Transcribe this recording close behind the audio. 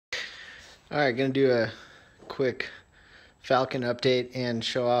Alright, gonna do a quick Falcon update and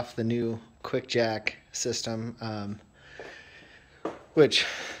show off the new QuickJack system, which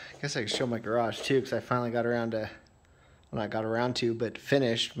I guess I could show my garage too, because I finally got around to, well, not got around to, but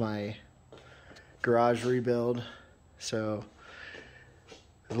finished my garage rebuild. So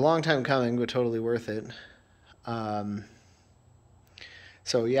it was a long time coming, but totally worth it.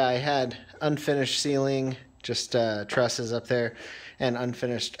 So yeah, I had unfinished ceiling, just trusses up there, and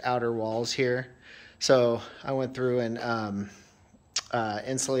unfinished outer walls here. So I went through and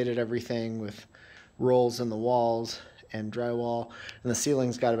insulated everything with rolls in the walls and drywall, and the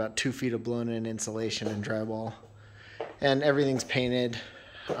ceiling's got about 2 feet of blown-in insulation and drywall, and everything's painted.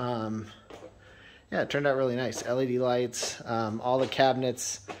 Yeah, it turned out really nice. LED lights, all the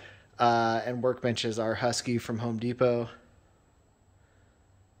cabinets and workbenches are Husky from Home Depot.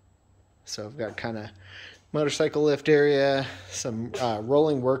 So I've got kind of motorcycle lift area. Some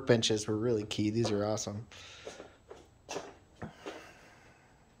rolling workbenches were really key. These are awesome.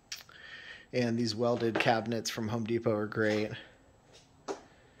 And these welded cabinets from Home Depot are great.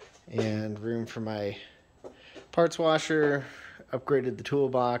 And room for my parts washer. Upgraded the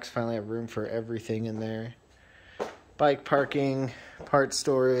toolbox. Finally have room for everything in there. Bike parking, part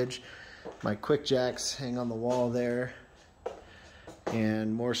storage. My QuickJacks hang on the wall there.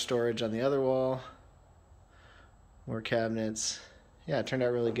 And more storage on the other wall. More cabinets. Yeah, it turned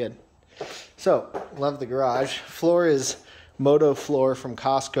out really good. So, love the garage. Floor is Moto floor from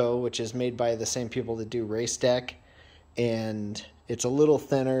Costco, which is made by the same people that do Race Deck. And it's a little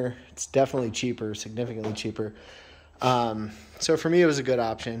thinner. It's definitely cheaper, significantly cheaper. So for me, it was a good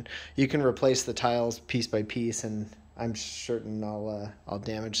option. You can replace the tiles piece by piece, and I'm certain I'll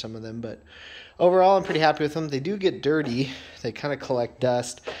damage some of them, but overall I'm pretty happy with them. They do get dirty. They kind of collect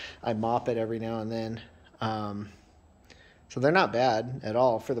dust. I mop it every now and then. So they're not bad at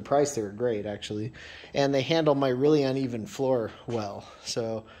all. For the price, they were great, actually. And they handle my really uneven floor well.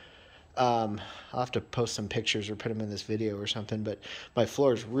 So I'll have to post some pictures or put them in this video or something, but my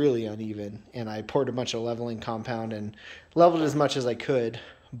floor is really uneven, and I poured a bunch of leveling compound and leveled as much as I could,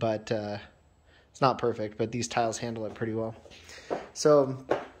 but it's not perfect, but these tiles handle it pretty well. So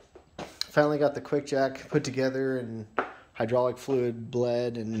finally got the QuickJack put together, and hydraulic fluid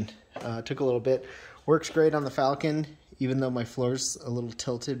bled, and took a little bit. Works great on the Falcon, even though my floor's a little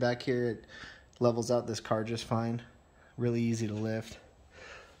tilted back here. It levels out this car just fine. Really easy to lift.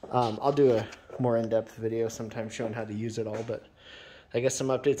 I'll do a more in-depth video sometime showing how to use it all, but I guess some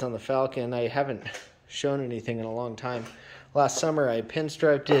updates on the Falcon. I haven't shown anything in a long time. Last summer I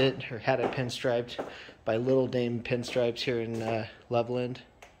pinstriped it, or had it pinstriped by Little Dame Pinstripes here in Loveland.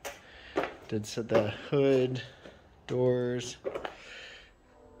 Did the hood, doors,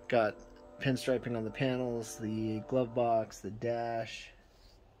 got pinstriping on the panels, the glove box, the dash.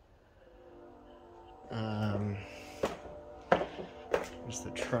 There's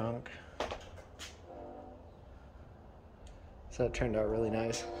the trunk. So that turned out really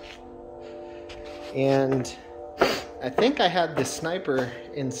nice. And I think I had the sniper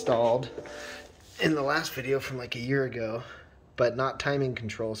installed in the last video from like a year ago, but not timing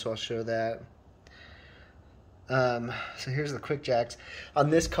control, so I'll show that. So here's the QuickJacks. On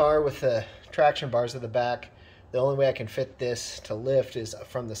this car with the traction bars at the back, the only way I can fit this to lift is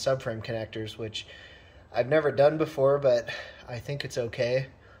from the subframe connectors, which I've never done before, but I think it's okay.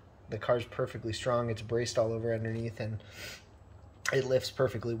 The car's perfectly strong. It's braced all over underneath, and it lifts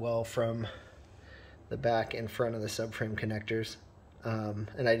perfectly well from the back and front of the subframe connectors.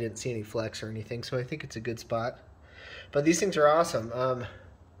 And I didn't see any flex or anything, so I think it's a good spot. But these things are awesome.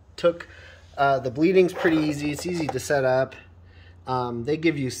 The bleeding's pretty easy. It's easy to set up. They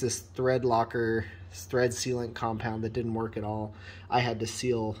give you this thread locker, thread sealant compound that didn't work at all. I had to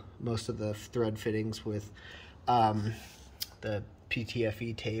seal most of the thread fittings with the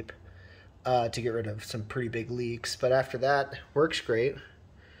PTFE tape to get rid of some pretty big leaks. But after that, works great.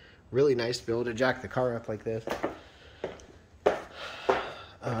 Really nice to be able to jack the car up like this.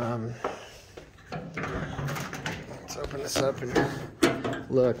 Let's open this up and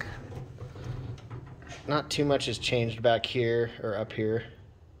look. Not too much has changed back here or up here,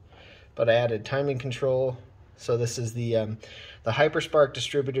 but I added timing control. So this is the Hyperspark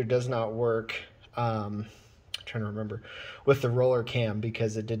distributor does not work. I'm trying to remember with the roller cam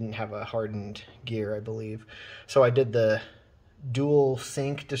because it didn't have a hardened gear, I believe. So I did the dual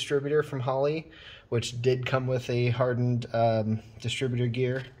sync distributor from Holley, which did come with a hardened distributor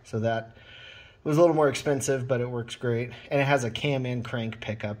gear. So that was a little more expensive, but it works great. And it has a cam and crank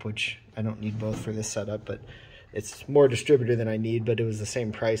pickup, which I don't need both for this setup, but it's more distributor than I need, but it was the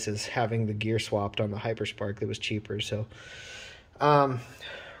same price as having the gear swapped on the Hyperspark that was cheaper. So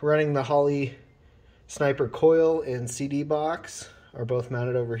running the Holley Sniper coil and CD box are both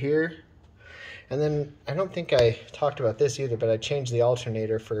mounted over here. And then I don't think I talked about this either, but I changed the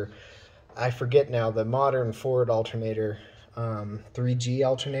alternator for, I forget now, the modern Ford alternator, 3G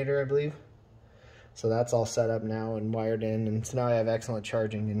alternator, I believe. So that's all set up now and wired in, and so now I have excellent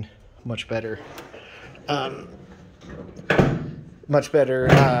charging and much better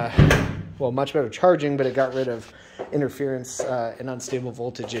charging, but it got rid of interference and unstable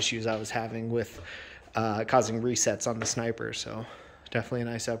voltage issues I was having with causing resets on the Sniper. So definitely a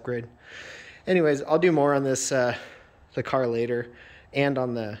nice upgrade. Anyways, I'll do more on this the car later and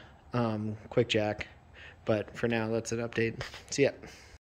on the QuickJack, but for now that's an update. See ya.